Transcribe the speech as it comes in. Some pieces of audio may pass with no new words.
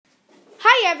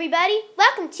everybody.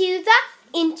 Welcome to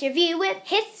the Interview with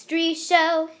History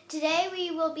show. Today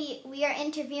we are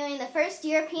interviewing the first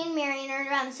European mariner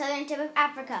around the southern tip of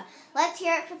Africa. Let's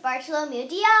hear it for Bartolomeu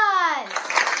Diaz.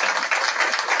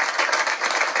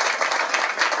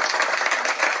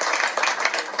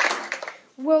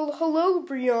 Well, hello,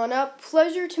 Brianna.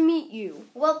 Pleasure to meet you.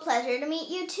 Well, pleasure to meet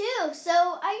you too.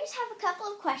 So, I just have a couple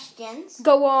of questions.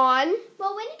 Go on.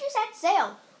 Well, when did you set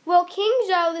sail? Well, King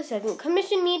Zhao II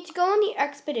commissioned me to go on the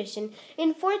expedition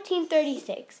in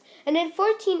 1436, and in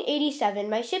 1487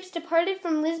 my ships departed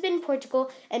from Lisbon,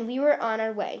 Portugal, and we were on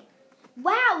our way.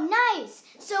 Wow, nice!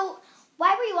 So,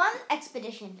 why were you on the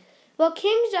expedition? Well,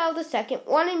 King Zhao II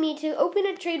wanted me to open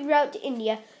a trade route to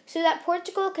India so that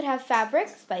Portugal could have fabric,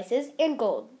 spices, and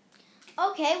gold.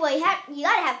 Okay, well, you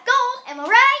gotta have gold, am I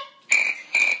right?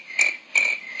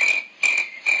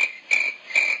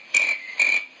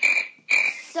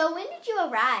 So when did you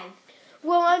arrive?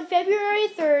 Well, on February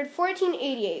 3rd,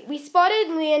 1488, we spotted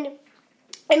land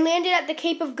and landed at the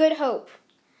Cape of Good Hope.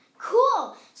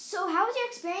 Cool! So how was your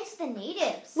experience with the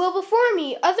natives? Well, before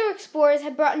me, other explorers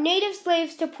had brought native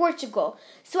slaves to Portugal,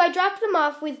 so I dropped them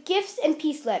off with gifts and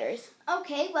peace letters.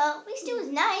 Okay, well, at least it was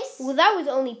nice. Well, that was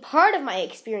only part of my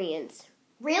experience.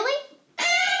 Really?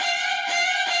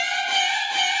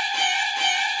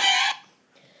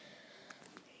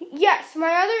 Yes,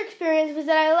 my other experience was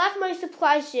that I left my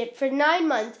supply ship for 9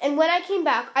 months, and when I came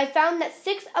back, I found that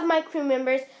 6 of my crew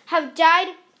members have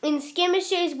died in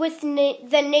skirmishes with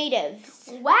the natives.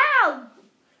 Wow!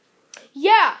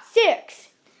 Yeah, 6.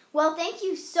 Well, thank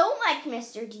you so much,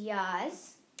 Mr.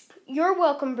 Diaz. You're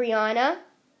welcome, Brianna.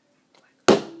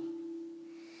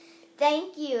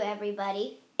 Thank you,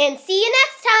 everybody. And see you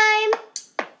next time!